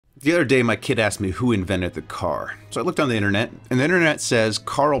The other day, my kid asked me who invented the car. So I looked on the internet, and the internet says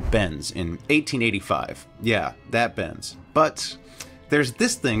Carl Benz in 1885. Yeah, that Benz. But there's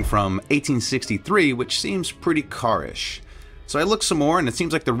this thing from 1863, which seems pretty car-ish. So I looked some more, and it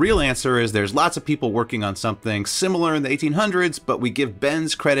seems like the real answer is there's lots of people working on something similar in the 1800s, but we give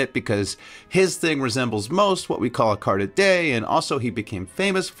Benz credit because his thing resembles most what we call a car today, and also he became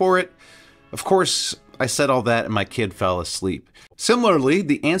famous for it. Of course, I said all that and my kid fell asleep. Similarly,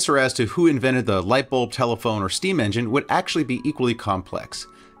 the answer as to who invented the light bulb, telephone, or steam engine would actually be equally complex.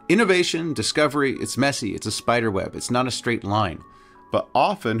 Innovation, discovery, it's messy, it's a spider web, it's not a straight line. But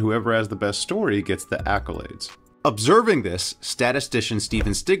often, whoever has the best story gets the accolades. Observing this, statistician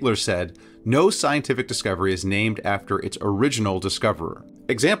Stephen Stigler said, "No scientific discovery is named after its original discoverer."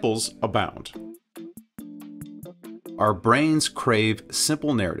 Examples abound. Our brains crave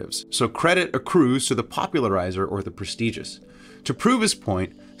simple narratives, so credit accrues to the popularizer or the prestigious. To prove his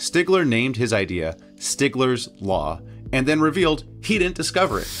point, Stigler named his idea Stigler's Law, and then revealed he didn't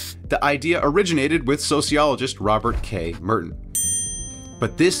discover it. The idea originated with sociologist Robert K. Merton.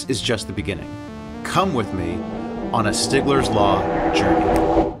 But this is just the beginning. Come with me on a Stigler's Law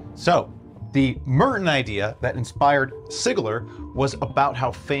journey. So, the Merton idea that inspired Stigler was about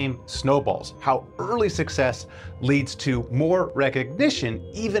how fame snowballs, how early success leads to more recognition,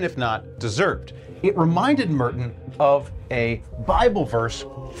 even if not deserved. It reminded Merton of a Bible verse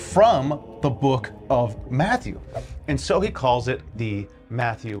from the book of Matthew, and so he calls it the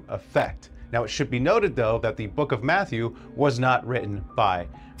Matthew effect. Now, it should be noted, though, that the book of Matthew was not written by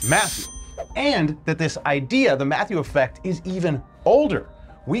Matthew, and that this idea, the Matthew effect, is even older.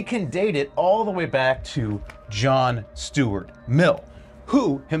 We can date it all the way back to John Stuart Mill,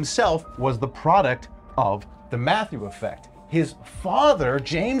 who himself was the product of the Matthew effect. His father,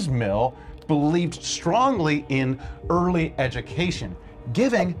 James Mill, believed strongly in early education,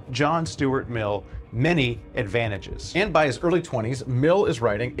 giving John Stuart Mill many advantages. And by his early 20s, Mill is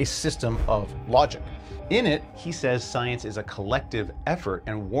writing a system of logic. In it, he says science is a collective effort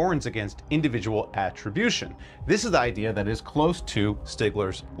and warns against individual attribution. This is the idea that is close to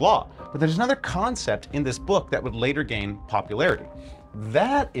Stigler's Law. But there's another concept in this book that would later gain popularity.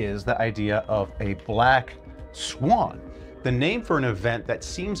 That is the idea of a black swan, the name for an event that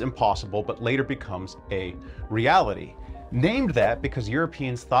seems impossible but later becomes a reality. Named that because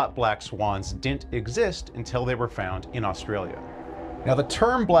Europeans thought black swans didn't exist until they were found in Australia. Now, the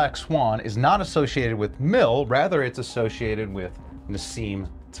term black swan is not associated with Mill, rather it's associated with Nassim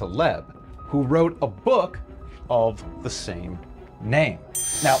Taleb, who wrote a book of the same name.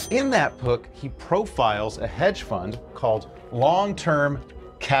 Now, in that book, he profiles a hedge fund called Long-Term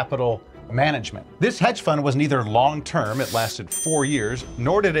Capital Management. This hedge fund was neither long-term, it lasted 4 years,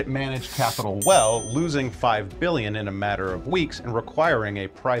 nor did it manage capital well, losing $5 billion in a matter of weeks and requiring a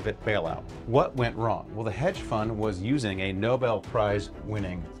private bailout. What went wrong? Well, the hedge fund was using a Nobel Prize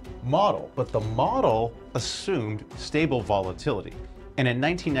winning model, but the model assumed stable volatility. And in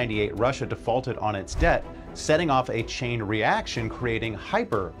 1998, Russia defaulted on its debt, setting off a chain reaction creating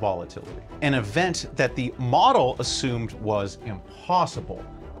hypervolatility, an event that the model assumed was impossible.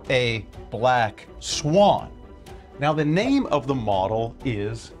 A black swan. Now, the name of the model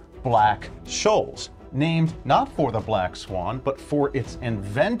is Black-Scholes, named not for the black swan, but for its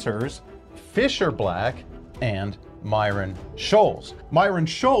inventors, Fisher Black and Myron Scholes. Myron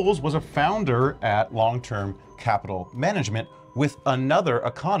Scholes was a founder at Long-Term Capital Management with another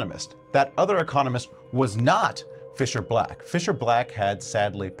economist. That other economist was not Fisher Black. Fisher Black had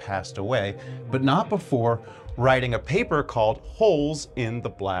sadly passed away, but not before writing a paper called Holes in the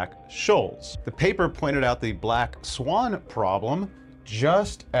Black-Scholes. The paper pointed out the black swan problem,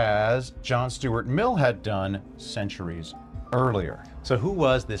 just as John Stuart Mill had done centuries earlier. So who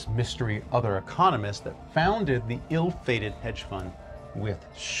was this mystery other economist that founded the ill-fated hedge fund with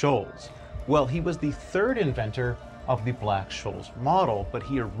Scholes? Well, he was the third inventor of the Black-Scholes model, but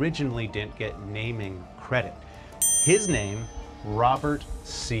he originally didn't get naming credit. His name, Robert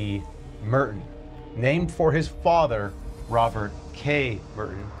C. Merton, named for his father, Robert K.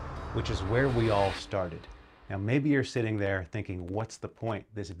 Merton, which is where we all started. Now, maybe you're sitting there thinking, what's the point?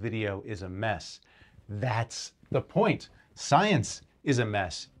 This video is a mess. That's the point. Science is a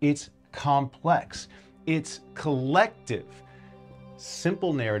mess. It's complex. It's collective.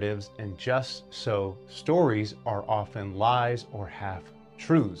 Simple narratives and just so stories are often lies or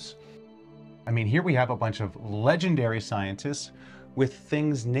half-truths. I mean, here we have a bunch of legendary scientists with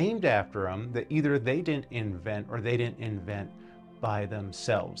things named after them that either they didn't invent or they didn't invent by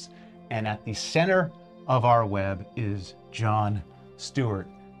themselves. And at the center of our web is John Stuart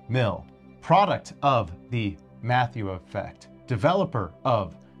Mill, product of the Matthew effect, developer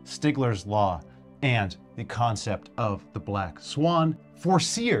of Stigler's law and the concept of the black swan,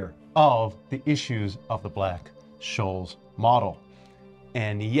 foreseer of the issues of the Black-Scholes model.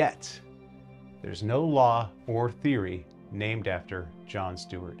 And yet, there's no law or theory named after John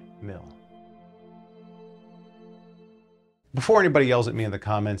Stuart Mill. Before anybody yells at me in the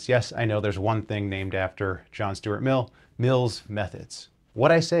comments, yes, I know there's one thing named after John Stuart Mill, Mill's methods.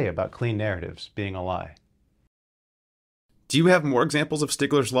 What I say about clean narratives being a lie. Do you have more examples of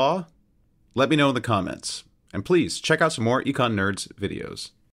Stigler's law? Let me know in the comments. And please check out some more Econ Nerds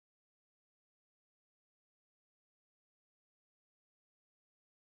videos.